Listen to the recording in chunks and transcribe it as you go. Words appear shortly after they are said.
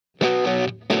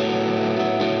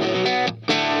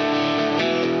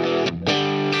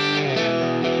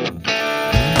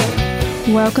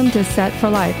Welcome to Set for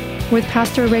Life with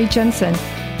Pastor Ray Jensen.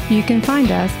 You can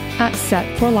find us at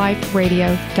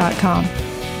setforliferadio.com.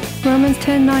 Romans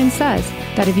 10:9 says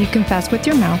that if you confess with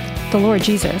your mouth the Lord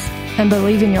Jesus and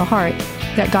believe in your heart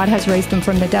that God has raised him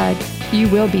from the dead, you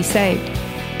will be saved.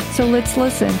 So let's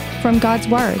listen from God's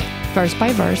Word, verse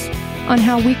by verse, on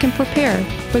how we can prepare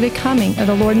for the coming of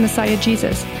the Lord and Messiah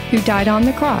Jesus, who died on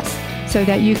the cross so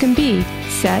that you can be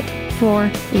set for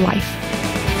life.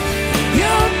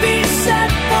 You'll be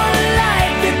set for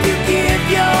life if you give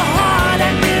your heart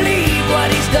and believe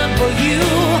what he's done for you.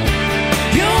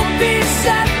 You'll be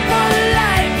set for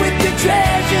life with your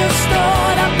treasure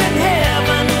stored up in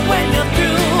heaven when you're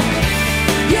through.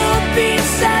 You'll be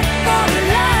set for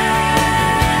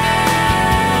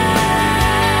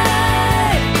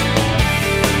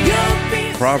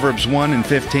life. Proverbs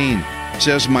 1:15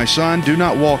 says, "My son, do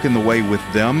not walk in the way with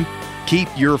them. Keep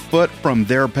your foot from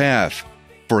their path.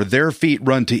 For their feet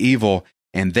run to evil,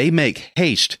 and they make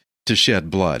haste to shed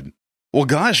blood." Well,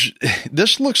 gosh,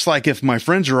 this looks like if my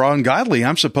friends are ungodly,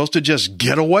 I'm supposed to just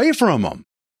get away from them.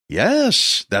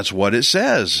 Yes, that's what it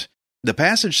says. The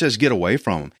passage says get away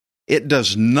from them. It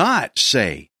does not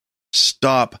say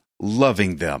stop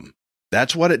loving them.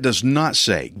 That's what it does not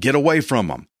say. Get away from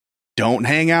them. Don't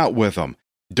hang out with them.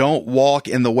 Don't walk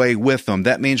in the way with them.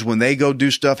 That means when they go do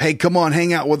stuff, hey, come on,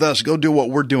 hang out with us. Go do what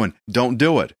we're doing. Don't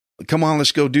do it. Come on,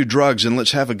 let's go do drugs and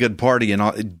let's have a good party and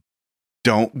all.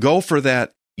 Don't go for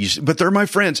that. But they're my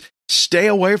friends. Stay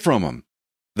away from them.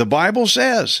 The Bible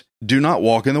says, do not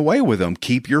walk in the way with them.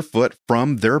 Keep your foot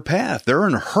from their path. They're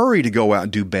in a hurry to go out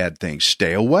and do bad things.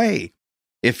 Stay away.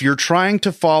 If you're trying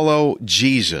to follow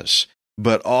Jesus,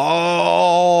 but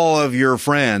all of your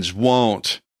friends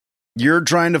won't, you're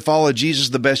trying to follow Jesus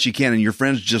the best you can and your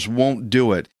friends just won't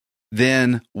do it,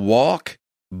 then walk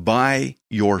by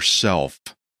yourself.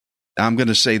 I'm going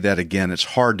to say that again. It's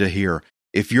hard to hear.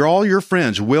 If all your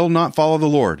friends will not follow the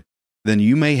Lord, then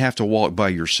you may have to walk by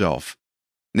yourself.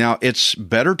 Now, it's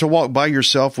better to walk by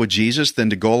yourself with Jesus than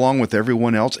to go along with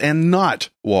everyone else and not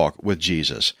walk with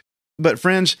Jesus. But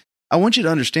friends, I want you to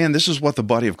understand this is what the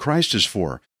body of Christ is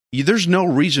for. There's no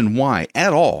reason why,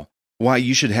 at all, why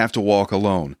you should have to walk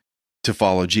alone to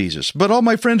follow Jesus. But all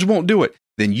my friends won't do it.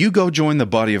 Then you go join the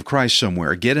body of Christ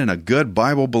somewhere. Get in a good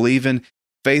Bible-believing,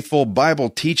 faithful,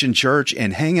 Bible-teaching church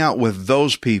and hang out with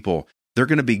those people. They're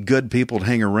going to be good people to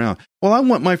hang around. Well, I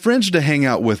want my friends to hang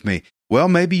out with me. Well,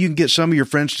 maybe you can get some of your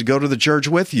friends to go to the church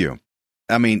with you.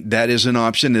 I mean, that is an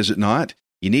option, is it not?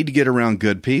 You need to get around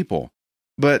good people.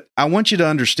 But I want you to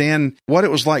understand what it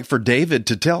was like for David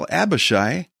to tell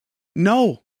Abishai,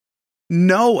 no,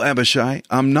 Abishai,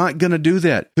 I'm not going to do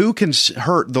that. Who can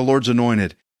hurt the Lord's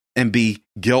anointed and be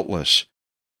guiltless?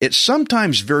 It's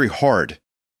sometimes very hard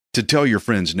to tell your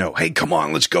friends no. Hey, come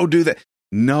on, let's go do that.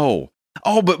 No.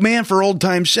 Oh, but man, for old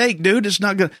time's sake, dude, it's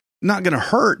not gonna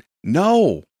hurt.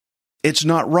 No, it's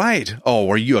not right. Oh,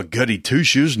 are you a goody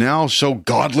two-shoes now? So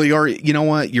godly are you? You know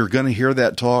what? You're going to hear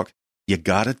that talk. You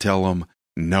got to tell them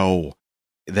no.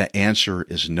 The answer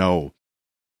is no.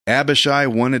 Abishai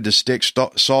wanted to stick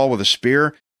Saul with a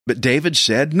spear, but David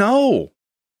said no.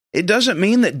 It doesn't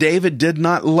mean that David did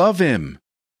not love him.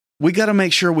 We got to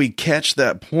make sure we catch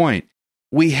that point.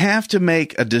 We have to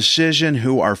make a decision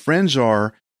who our friends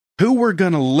are, who we're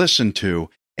going to listen to.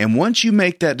 And once you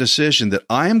make that decision that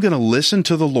I am going to listen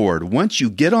to the Lord, once you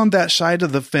get on that side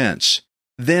of the fence,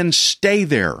 then stay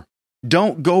there.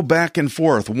 Don't go back and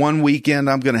forth. One weekend,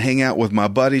 I'm going to hang out with my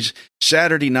buddies.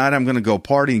 Saturday night, I'm going to go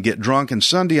party and get drunk. And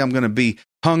Sunday, I'm going to be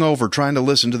hungover trying to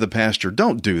listen to the pastor.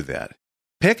 Don't do that.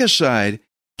 Pick a side,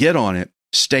 get on it,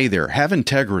 stay there, have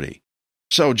integrity.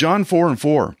 So John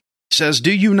 4:4 says,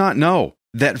 "Do you not know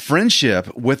that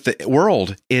friendship with the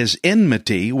world is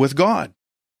enmity with God?"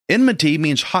 Enmity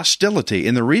means hostility.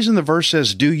 And the reason the verse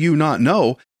says, "Do you not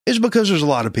know?" is because there's a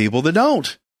lot of people that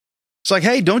don't. It's like,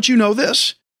 hey, don't you know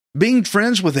this? Being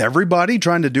friends with everybody,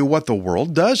 trying to do what the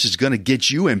world does, is going to get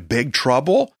you in big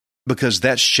trouble because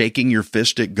that's shaking your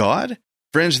fist at God.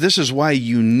 Friends, this is why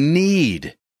you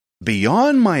need,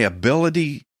 beyond my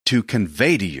ability to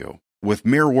convey to you with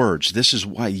mere words, this is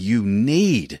why you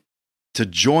need to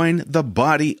join the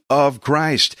body of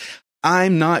Christ.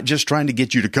 I'm not just trying to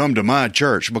get you to come to my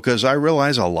church because I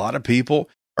realize a lot of people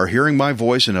are hearing my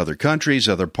voice in other countries,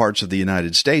 other parts of the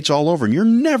United States, all over, and you're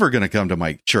never going to come to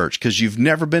my church because you've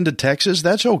never been to Texas.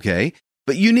 That's okay,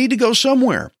 but you need to go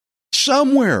somewhere.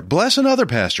 Bless another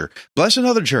pastor. Bless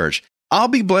another church. I'll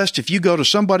be blessed if you go to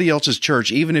somebody else's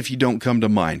church, even if you don't come to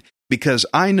mine, because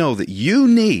I know that you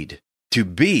need to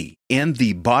be in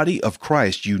the body of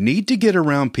Christ. You need to get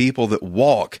around people that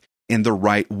walk in the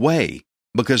right way.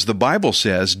 because the Bible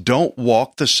says don't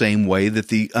walk the same way that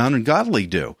the ungodly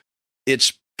do.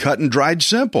 It's cut and dried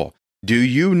simple. Do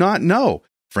you not know?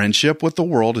 Friendship with the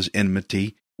world is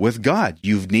enmity with God.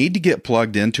 You need to get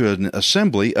plugged into an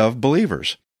assembly of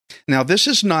believers. Now, this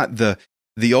is not the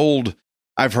old,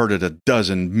 I've heard it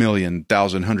 1,000,000,000,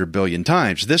 1,000,000, 100,000,000,000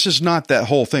 times. This is not that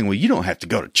whole thing. Well, you don't have to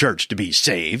go to church to be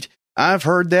saved. I've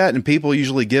heard that, and people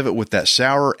usually give it with that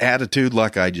sour attitude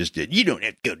like I just did. You don't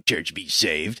have to go to church to be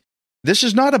saved. This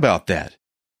is not about that.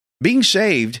 Being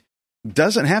saved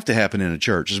doesn't have to happen in a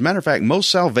church. As a matter of fact, most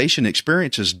salvation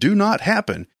experiences do not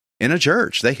happen in a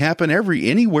church. They happen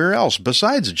anywhere else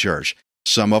besides a church.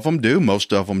 Some of them do,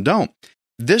 most of them don't.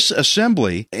 This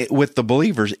assembly with the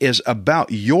believers is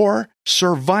about your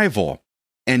survival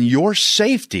and your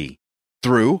safety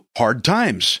through hard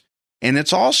times. And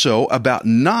it's also about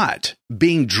not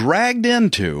being dragged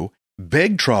into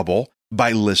big trouble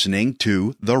by listening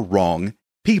to the wrong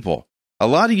people. A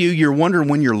lot of you're wondering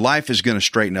when your life is going to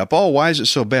straighten up. Oh, why is it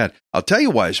so bad? I'll tell you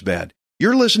why it's bad.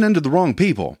 You're listening to the wrong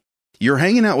people. You're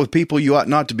hanging out with people you ought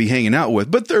not to be hanging out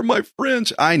with, but they're my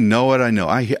friends. I know it. I know.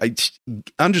 I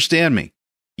understand me.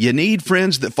 You need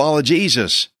friends that follow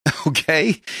Jesus.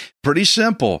 Okay? Pretty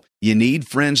simple. You need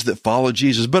friends that follow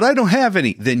Jesus, but I don't have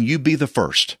any. Then you be the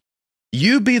first.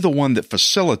 You be the one that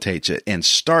facilitates it and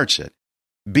starts it.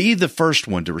 Be the first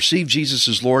one to receive Jesus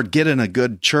as Lord, get in a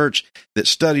good church that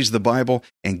studies the Bible,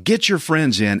 and get your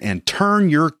friends in and turn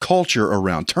your culture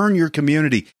around, turn your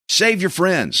community, save your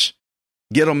friends,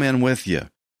 get them in with you.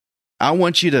 I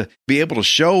want you to be able to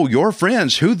show your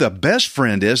friends who the best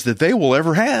friend is that they will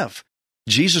ever have.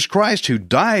 Jesus Christ, who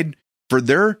died for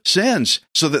their sins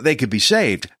so that they could be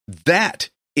saved. That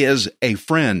is a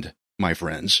friend, my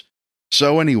friends.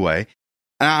 So anyway,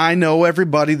 I know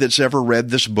everybody that's ever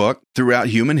read this book throughout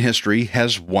human history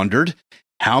has wondered,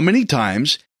 how many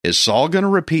times is Saul going to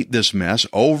repeat this mess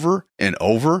over and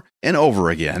over and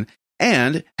over again?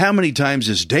 And how many times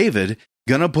is David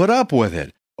going to put up with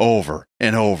it over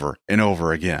and over and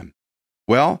over again?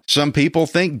 Well, some people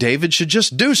think David should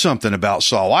just do something about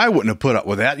Saul. I wouldn't have put up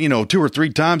with that, 2 or 3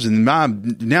 times, and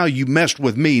now you messed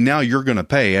with me, now you're going to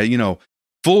pay.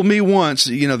 Fool me once,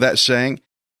 that saying.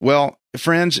 Well,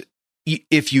 friends,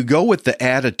 if you go with the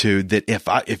attitude that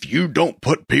if you don't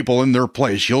put people in their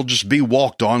place, you'll just be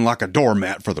walked on like a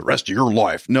doormat for the rest of your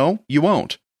life. No, you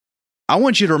won't. I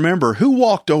want you to remember who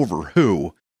walked over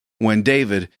who when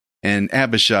David and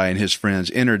Abishai and his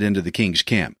friends entered into the king's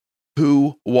camp.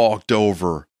 Who walked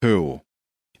over who?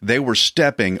 They were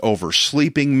stepping over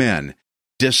sleeping men,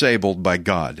 disabled by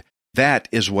God. That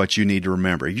is what you need to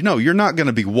remember. You're not going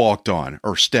to be walked on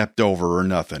or stepped over or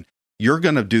nothing. You're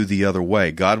going to do the other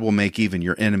way. God will make even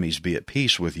your enemies be at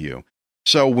peace with you.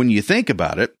 So when you think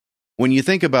about it,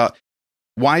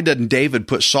 why doesn't David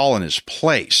put Saul in his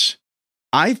place?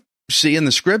 I see in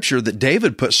the scripture that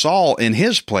David put Saul in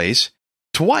his place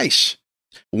twice.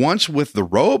 Once with the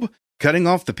robe, cutting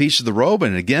off the piece of the robe,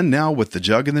 and again now with the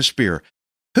jug and the spear.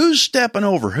 Who's stepping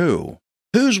over who?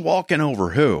 Who's walking over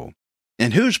who?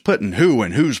 And who's putting who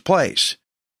in whose place?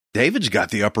 David's got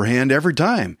the upper hand every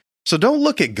time. So don't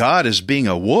look at God as being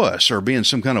a wuss or being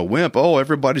some kind of wimp. Oh,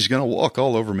 everybody's going to walk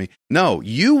all over me. No,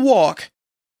 you walk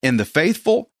in the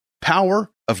faithful power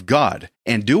of God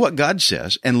and do what God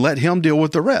says and let him deal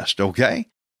with the rest, okay?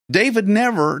 David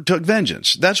never took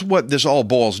vengeance. That's what this all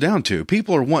boils down to.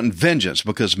 People are wanting vengeance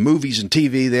because movies and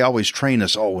TV, they always train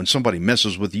us, when somebody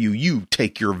messes with you, you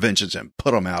take your vengeance and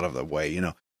put them out of the way,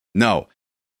 No.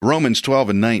 Romans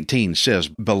 12:19 says,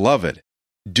 Beloved,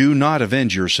 do not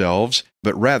avenge yourselves,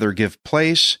 but rather give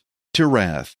place to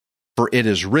wrath. For it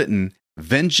is written,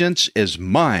 Vengeance is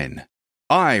mine.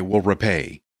 I will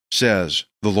repay, says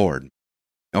the Lord.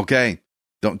 Okay,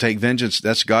 don't take vengeance.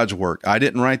 That's God's work. I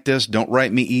didn't write this. Don't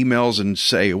write me emails and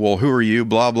say, well, who are you?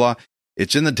 Blah, blah.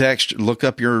 It's in the text. Look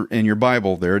up in your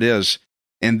Bible. There it is.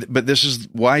 But this is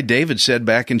why David said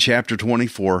back in chapter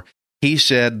 24, he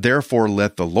said, therefore,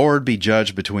 let the Lord be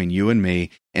judge between you and me.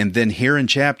 And then here in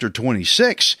chapter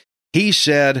 26, he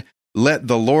said, let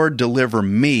the Lord deliver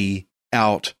me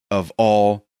out of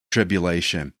all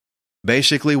tribulation.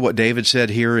 Basically, what David said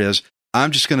here is,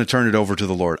 I'm just going to turn it over to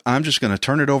the Lord. I'm just going to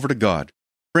turn it over to God.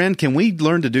 Friend, can we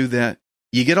learn to do that?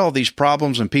 You get all these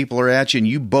problems and people are at you and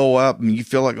you bow up and you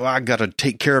feel like, I got to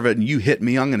take care of it, and you hit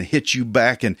me, I'm going to hit you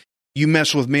back, and you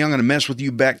mess with me, I'm going to mess with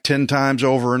you back 10 times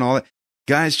over and all that.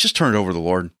 Guys, just turn it over to the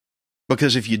Lord,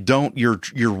 because if you don't,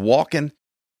 you're walking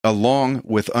along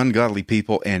with ungodly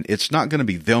people, and it's not going to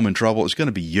be them in trouble. It's going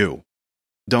to be you.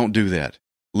 Don't do that.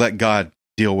 Let God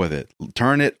deal with it.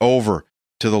 Turn it over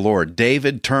to the Lord.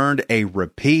 David turned a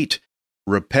repetitive,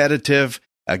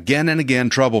 again and again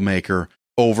troublemaker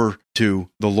over to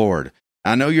the Lord.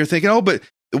 I know you're thinking, oh, but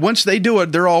once they do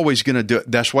it, they're always going to do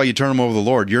it. That's why you turn them over to the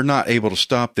Lord. You're not able to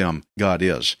stop them. God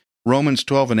is. Romans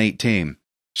 12:18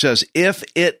 says, if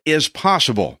it is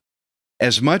possible,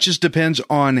 as much as depends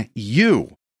on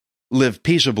you, live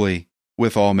peaceably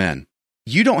with all men.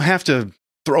 You don't have to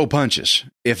throw punches.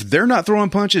 If they're not throwing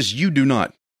punches, you do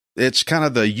not. It's kind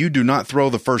of the you do not throw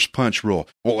the first punch rule.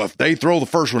 Well, if they throw the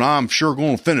first one, I'm sure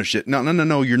going to finish it.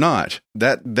 No, you're not.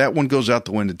 That one goes out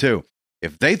the window too.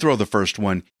 If they throw the first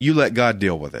one, you let God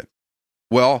deal with it.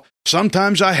 Well,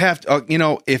 sometimes I have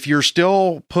to, if you're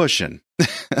still pushing,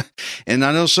 and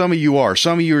I know some of you are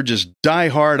just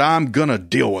diehard, I'm going to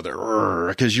deal with it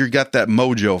because you got that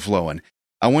mojo flowing.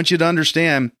 I want you to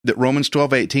understand that Romans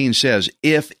 12:18 says,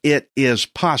 if it is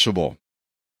possible.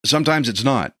 Sometimes it's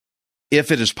not. If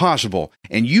it is possible,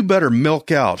 and you better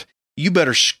you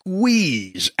better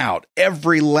squeeze out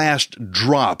every last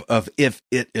drop of if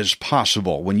it is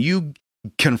possible. When you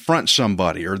confront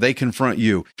somebody or they confront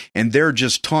you and they're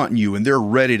just taunting you and they're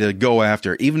ready to go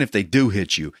after, even if they do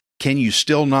hit you, can you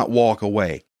still not walk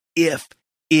away? If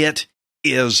it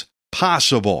is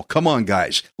possible. Come on,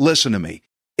 guys, listen to me.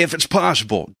 If it's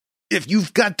possible, if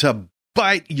you've got to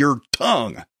bite your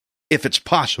tongue, if it's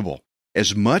possible,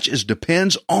 as much as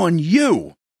depends on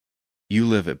you, you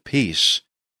live at peace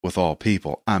with all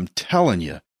people. I'm telling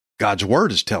you, God's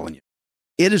word is telling you.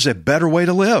 It is a better way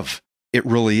to live. It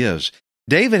really is.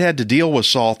 David had to deal with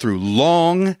Saul through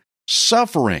long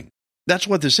suffering. That's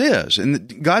what this is.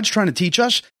 And God's trying to teach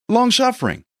us long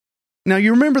suffering. Now,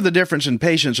 you remember the difference in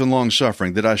patience and long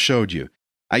suffering that I showed you.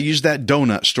 I used that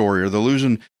donut story or the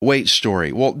losing weight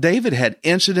story. Well, David had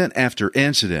incident after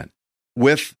incident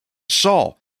with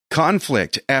Saul,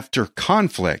 conflict after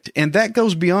conflict, and that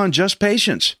goes beyond just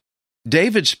patience.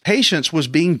 David's patience was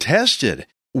being tested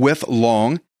with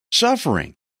long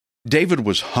suffering. David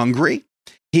was hungry.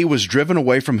 He was driven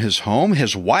away from his home.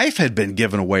 His wife had been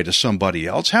given away to somebody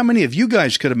else. How many of you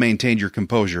guys could have maintained your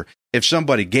composure if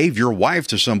somebody gave your wife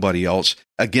to somebody else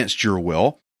against your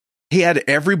will? He had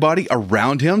everybody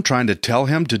around him trying to tell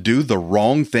him to do the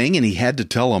wrong thing, and he had to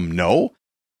tell them no.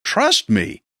 Trust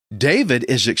me, David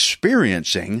is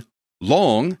experiencing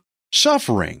long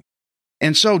suffering.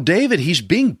 And so David, he's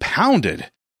being pounded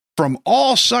from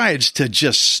all sides to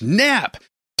just snap,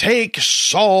 take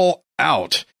Saul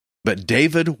out. But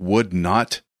David would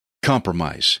not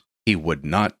compromise. He would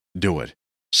not do it.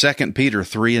 2 Peter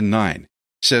 3:9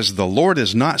 says, the Lord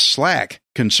is not slack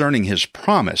concerning his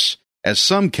promise, as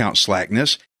some count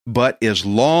slackness, but is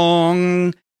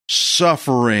long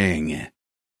suffering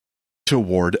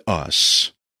toward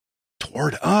us.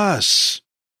 Toward us.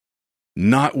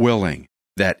 Not willing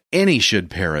that any should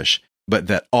perish, but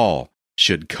that all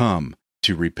should come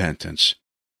to repentance.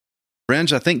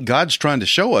 Friends, I think God's trying to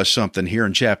show us something here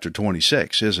in chapter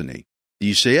 26, isn't he? Do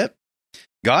you see it?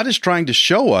 God is trying to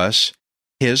show us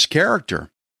his character,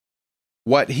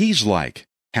 what he's like,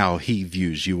 how he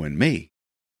views you and me.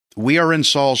 We are in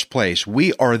Saul's place.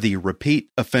 We are the repeat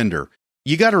offender.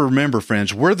 You got to remember,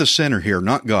 friends, we're the sinner here,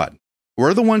 not God.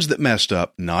 We're the ones that messed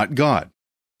up, not God.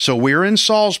 So we're in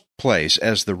Saul's place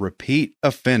as the repeat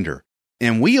offender.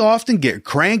 And we often get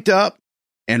cranked up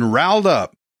and riled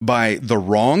up by the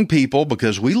wrong people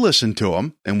because we listen to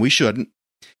them, and we shouldn't.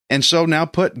 And so now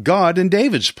put God in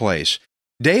David's place.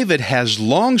 David has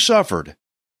long suffered.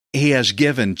 He has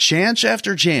given chance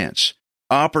after chance,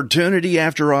 opportunity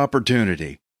after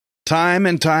opportunity, time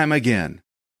and time again.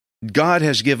 God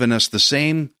has given us the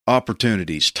same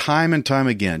opportunities, time and time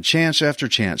again, chance after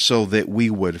chance, so that we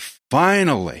would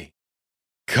finally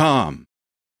come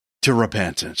to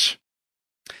repentance.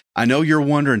 I know you're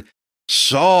wondering,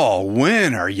 Saul,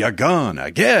 when are you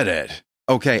gonna get it?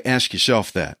 Okay, ask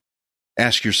yourself that.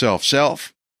 Ask yourself,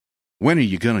 self, when are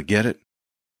you gonna get it?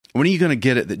 When are you gonna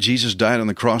get it that Jesus died on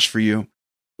the cross for you?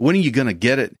 When are you gonna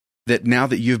get it that now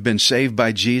that you've been saved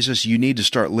by Jesus, you need to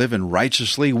start living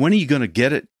righteously? When are you gonna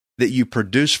get it that you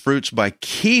produce fruits by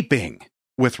keeping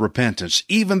with repentance,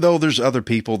 even though there's other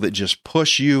people that just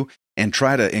push you and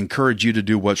try to encourage you to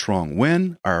do what's wrong?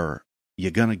 When are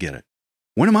you gonna get it?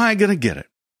 When am I gonna get it?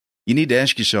 You need to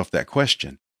ask yourself that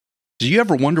question. Do you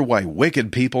ever wonder why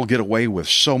wicked people get away with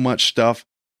so much stuff?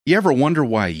 You ever wonder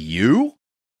why you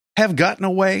have gotten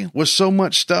away with so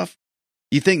much stuff?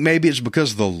 You think maybe it's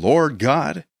because the Lord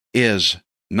God is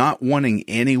not wanting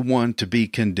anyone to be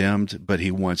condemned, but he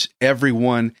wants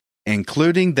everyone,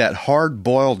 including that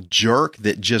hard-boiled jerk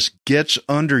that just gets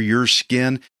under your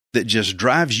skin, that just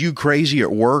drives you crazy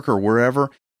at work or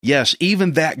wherever. Yes,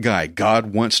 even that guy,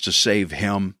 God wants to save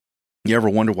him. You ever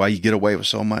wonder why you get away with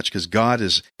so much? Because God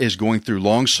is going through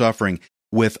long suffering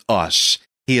with us.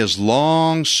 He is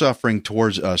long-suffering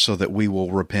towards us so that we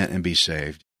will repent and be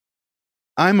saved.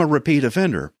 I'm a repeat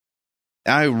offender.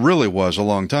 I really was a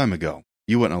long time ago.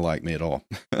 You wouldn't have liked me at all.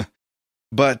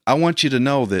 But I want you to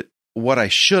know that what I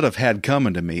should have had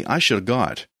coming to me, I should have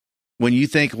got. When you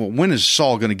think, well, when is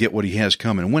Saul going to get what he has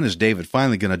coming? When is David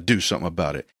finally going to do something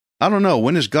about it? I don't know.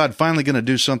 When is God finally going to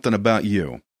do something about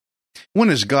you? When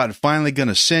is God finally going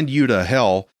to send you to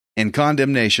hell and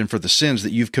condemnation for the sins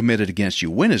that you've committed against you?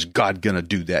 When is God going to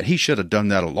do that? He should have done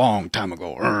that a long time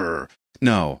ago.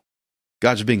 No.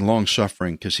 God's being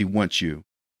long-suffering because he wants you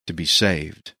to be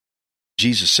saved.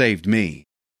 Jesus saved me,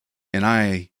 and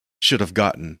I should have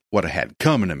gotten what I had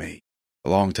coming to me a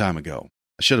long time ago.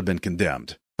 I should have been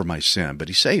condemned for my sin, but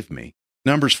he saved me.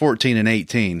 Numbers 14 and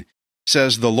 18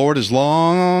 says, the Lord is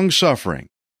long-suffering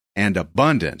and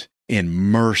abundant in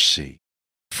mercy,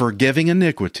 forgiving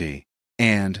iniquity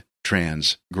and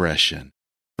transgression.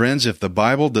 Friends, if the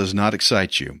Bible does not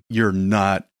excite you, you're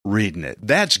not reading it.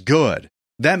 That's good.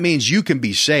 That means you can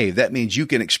be saved. That means you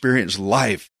can experience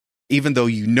life, even though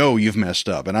you know you've messed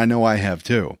up, and I know I have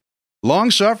too.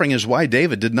 Long-suffering is why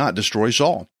David did not destroy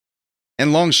Saul.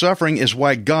 And long-suffering is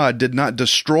why God did not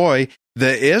destroy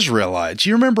the Israelites.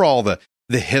 You remember all the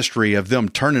history of them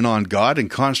turning on God and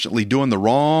constantly doing the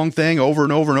wrong thing over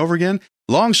and over and over again?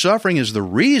 Long-suffering is the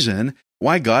reason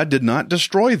why God did not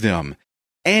destroy them.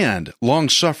 And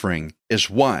long-suffering is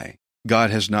why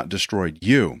God has not destroyed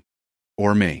you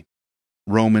or me.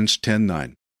 Romans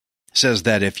 10:9 says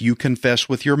that if you confess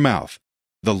with your mouth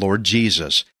the Lord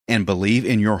Jesus and believe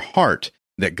in your heart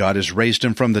that God has raised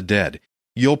him from the dead,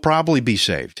 you'll probably be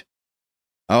saved.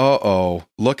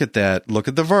 Look at that. Look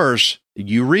at the verse.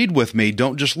 You read with me.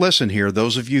 Don't just listen here.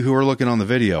 Those of you who are looking on the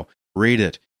video, read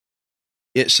it.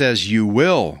 It says you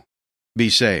will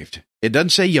be saved. It doesn't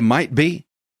say you might be.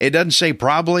 It doesn't say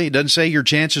probably. It doesn't say your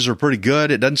chances are pretty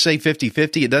good. It doesn't say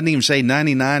 50-50. It doesn't even say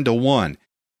 99-1.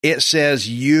 It says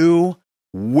you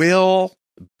will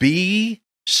be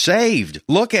saved.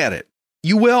 Look at it.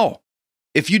 You will.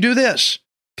 If you do this,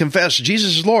 confess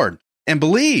Jesus is Lord, and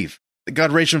believe that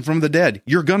God raised him from the dead,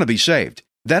 you're going to be saved.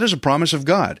 That is a promise of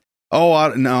God. No,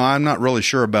 I'm not really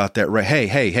sure about that.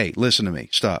 Hey, listen to me.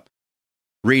 Stop.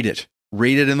 Read it.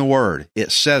 Read it in the Word.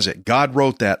 It says it. God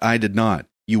wrote that. I did not.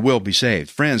 You will be saved.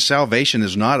 Friends, salvation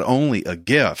is not only a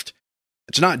gift.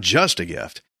 It's not just a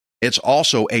gift. It's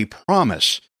also a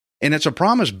promise. And it's a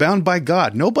promise bound by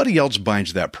God. Nobody else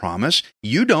binds that promise.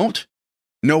 You don't.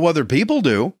 No other people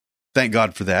do. Thank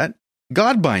God for that.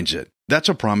 God binds it. That's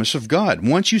a promise of God.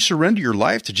 Once you surrender your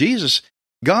life to Jesus,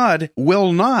 God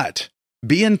will not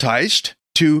be enticed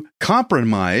to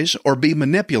compromise or be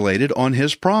manipulated on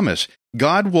his promise.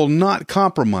 God will not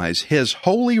compromise his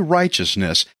holy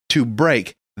righteousness to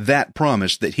break that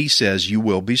promise that he says you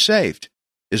will be saved.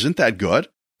 Isn't that good?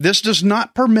 This does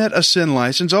not permit a sin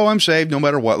license. I'm saved no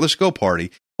matter what. Let's go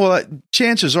party. Well,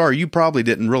 chances are you probably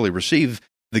didn't really receive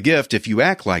the gift if you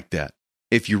act like that.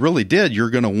 If you really did, you're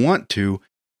going to want to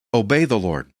obey the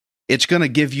Lord. It's going to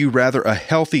give you rather a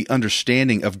healthy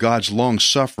understanding of God's long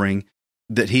suffering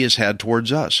that he has had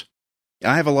towards us.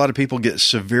 I have a lot of people get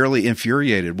severely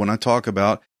infuriated when I talk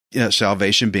about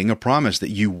salvation being a promise that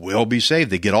you will be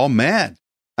saved. They get all mad.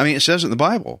 I mean, it says it in the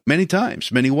Bible many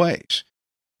times, many ways.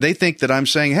 They think that I'm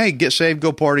saying, hey, get saved,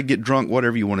 go party, get drunk,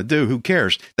 whatever you want to do. Who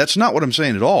cares? That's not what I'm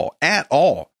saying at all. At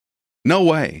all. No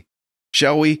way.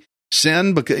 Shall we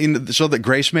sin so that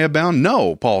grace may abound?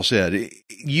 No, Paul said.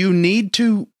 You need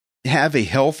to have a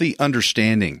healthy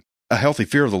understanding, a healthy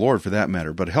fear of the Lord for that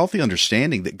matter, but a healthy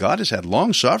understanding that God has had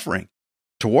long suffering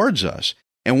towards us.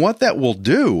 And what that will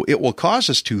do, it will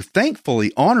cause us to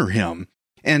thankfully honor him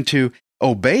and to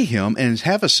obey him and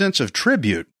have a sense of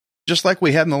tribute, just like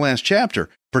we had in the last chapter.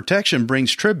 Protection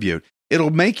brings tribute. It'll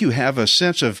make you have a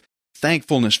sense of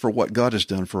thankfulness for what God has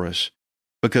done for us.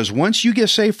 Because once you get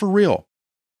saved for real,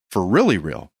 for really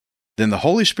real, then the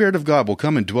Holy Spirit of God will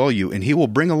come and dwell you, and he will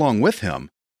bring along with him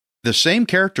the same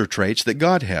character traits that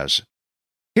God has.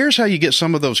 Here's how you get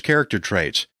some of those character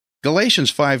traits.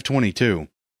 Galatians 5:22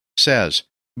 says,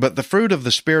 but the fruit of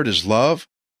the Spirit is love,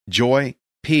 joy,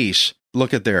 peace,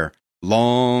 look at there,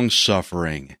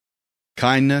 long-suffering,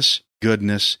 kindness,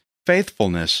 goodness,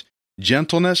 faithfulness,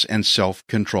 gentleness, and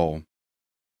self-control.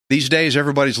 These days,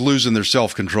 everybody's losing their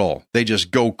self-control. They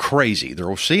just go crazy.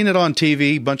 They're seeing it on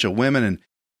TV, a bunch of women and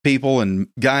people and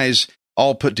guys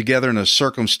all put together in a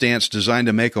circumstance designed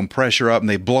to make them pressure up, and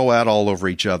they blow out all over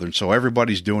each other. And so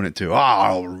everybody's doing it too.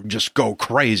 Just go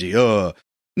crazy.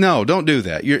 No, don't do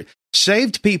that.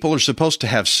 Saved people are supposed to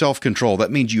have self-control.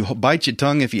 That means you bite your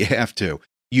tongue if you have to.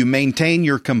 You maintain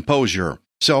your composure,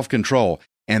 self-control.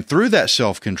 And through that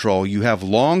self-control, you have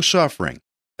long-suffering,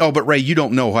 Oh, but Ray, you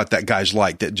don't know what that guy's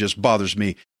like. That just bothers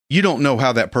me. You don't know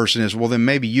how that person is. Well, then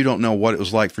maybe you don't know what it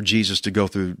was like for Jesus to go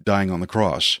through dying on the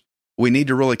cross. We need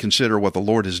to really consider what the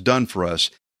Lord has done for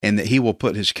us, and that he will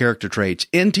put his character traits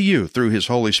into you through his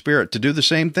Holy Spirit to do the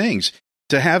same things,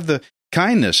 to have the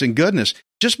kindness and goodness.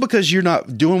 Just because you're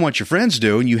not doing what your friends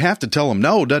do and you have to tell them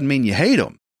no, doesn't mean you hate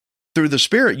them. Through the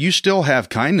Spirit, you still have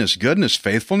kindness, goodness,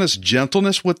 faithfulness,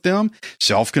 gentleness with them,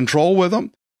 self-control with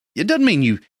them. It doesn't mean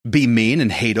you be mean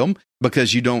and hate them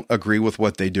because you don't agree with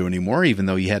what they do anymore, even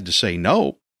though you had to say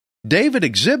no. David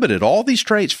exhibited all these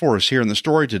traits for us here in the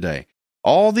story today.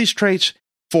 All these traits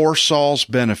for Saul's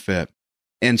benefit.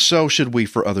 And so should we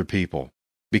for other people,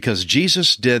 because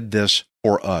Jesus did this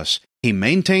for us. He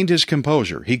maintained his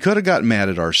composure. He could have got mad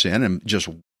at our sin and just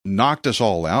knocked us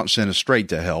all out, sent us straight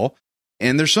to hell.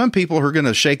 And there's some people who are going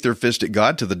to shake their fist at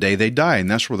God to the day they die, and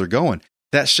that's where they're going.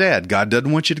 That's sad. God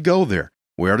doesn't want you to go there.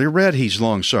 We already read he's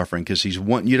long-suffering because he's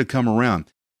wanting you to come around.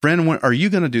 Friend, are you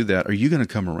going to do that? Are you going to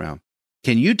come around?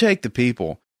 Can you take the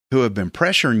people who have been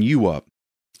pressuring you up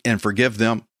and forgive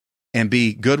them and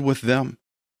be good with them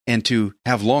and to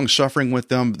have long-suffering with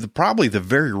them? Probably the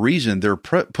very reason they're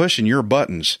pushing your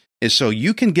buttons is so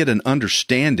you can get an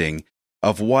understanding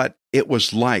of what it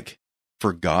was like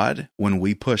for God when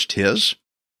we pushed his.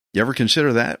 You ever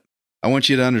consider that? I want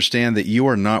you to understand that you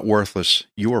are not worthless.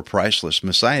 You are priceless.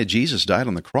 Messiah Jesus died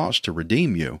on the cross to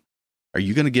redeem you. Are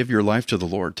you going to give your life to the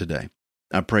Lord today?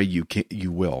 I pray you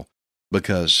will,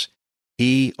 because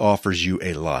he offers you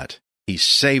a lot. He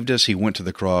saved us. He went to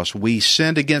the cross. We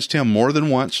sinned against him more than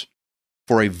once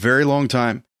for a very long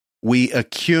time. We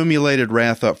accumulated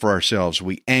wrath up for ourselves.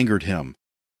 We angered him,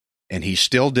 and he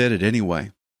still did it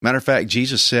anyway. Matter of fact,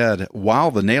 Jesus said,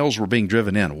 while the nails were being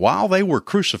driven in, while they were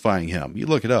crucifying him, you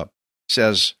look it up,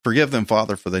 says, forgive them,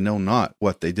 Father, for they know not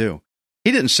what they do.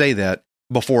 He didn't say that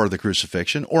before the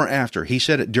crucifixion or after. He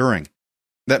said it during.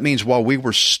 That means while we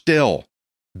were still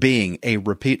being a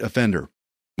repeat offender,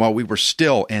 while we were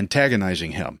still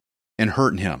antagonizing him and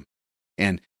hurting him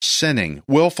and sinning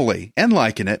willfully and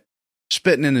liking it,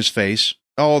 spitting in his face.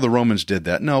 Oh, the Romans did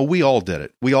that. No, we all did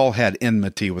it. We all had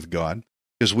enmity with God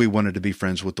because we wanted to be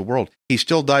friends with the world. He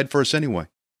still died for us anyway.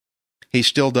 He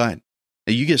still died.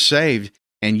 Now, you get saved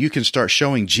and you can start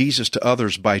showing Jesus to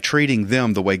others by treating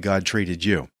them the way God treated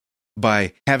you,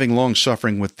 by having long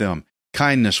suffering with them,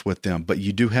 kindness with them. But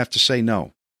you do have to say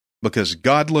no, because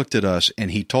God looked at us and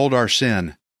he told our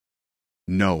sin,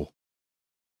 no,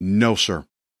 sir,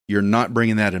 you're not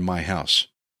bringing that in my house.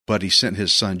 But he sent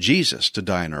his son Jesus to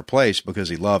die in our place because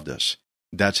he loved us.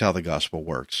 That's how the gospel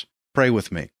works. Pray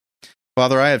with me.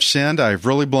 Father, I have sinned. I have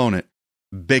really blown it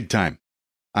big time.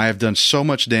 I have done so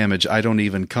much damage, I don't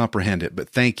even comprehend it. But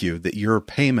thank you that your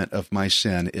payment of my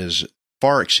sin is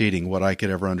far exceeding what I could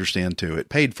ever understand too. It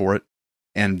paid for it,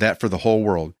 and that for the whole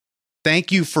world.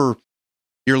 Thank you for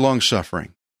your long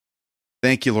suffering.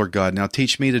 Thank you, Lord God. Now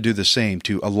teach me to do the same,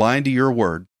 to align to your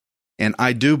word. And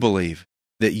I do believe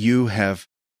that you have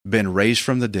been raised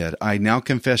from the dead. I now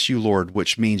confess you, Lord,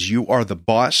 which means you are the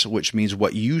boss, which means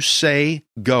what you say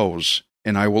goes,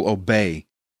 and I will obey.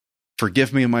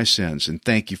 Forgive me of my sins, and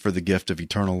thank you for the gift of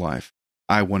eternal life.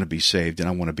 I want to be saved, and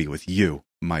I want to be with you,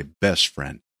 my best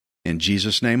friend. In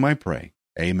Jesus' name I pray.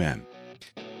 Amen.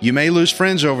 You may lose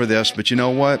friends over this, but you know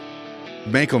what?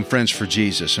 Make them friends for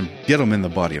Jesus and get them in the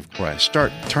body of Christ.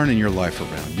 Start turning your life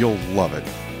around. You'll love it.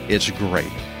 It's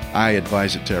great. I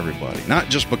advise it to everybody, not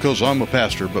just because I'm a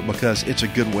pastor, but because it's a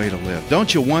good way to live.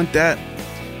 Don't you want that?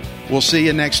 We'll see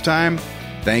you next time.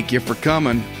 Thank you for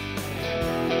coming.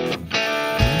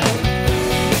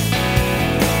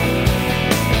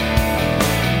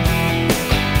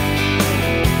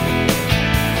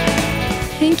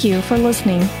 Thank you for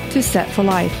listening to Set for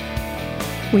Life.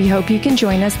 We hope you can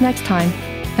join us next time,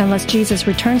 unless Jesus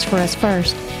returns for us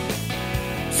first.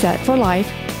 Set for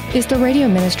Life is the radio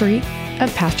ministry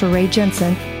of Pastor Ray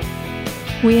Jensen.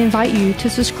 We invite you to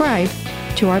subscribe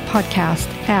to our podcast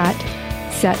at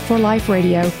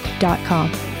setforliferadio.com.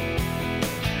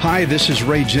 Hi, this is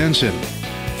Ray Jensen.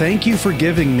 Thank you for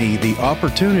giving me the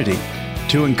opportunity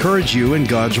to encourage you in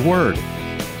God's Word.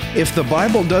 If the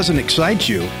Bible doesn't excite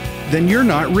you, then you're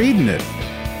not reading it.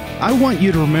 I want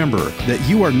you to remember that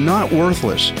you are not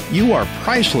worthless. You are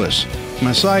priceless.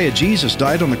 Messiah Jesus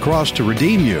died on the cross to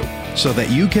redeem you so that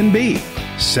you can be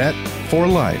set for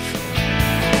life.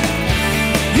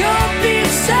 You'll be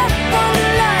set for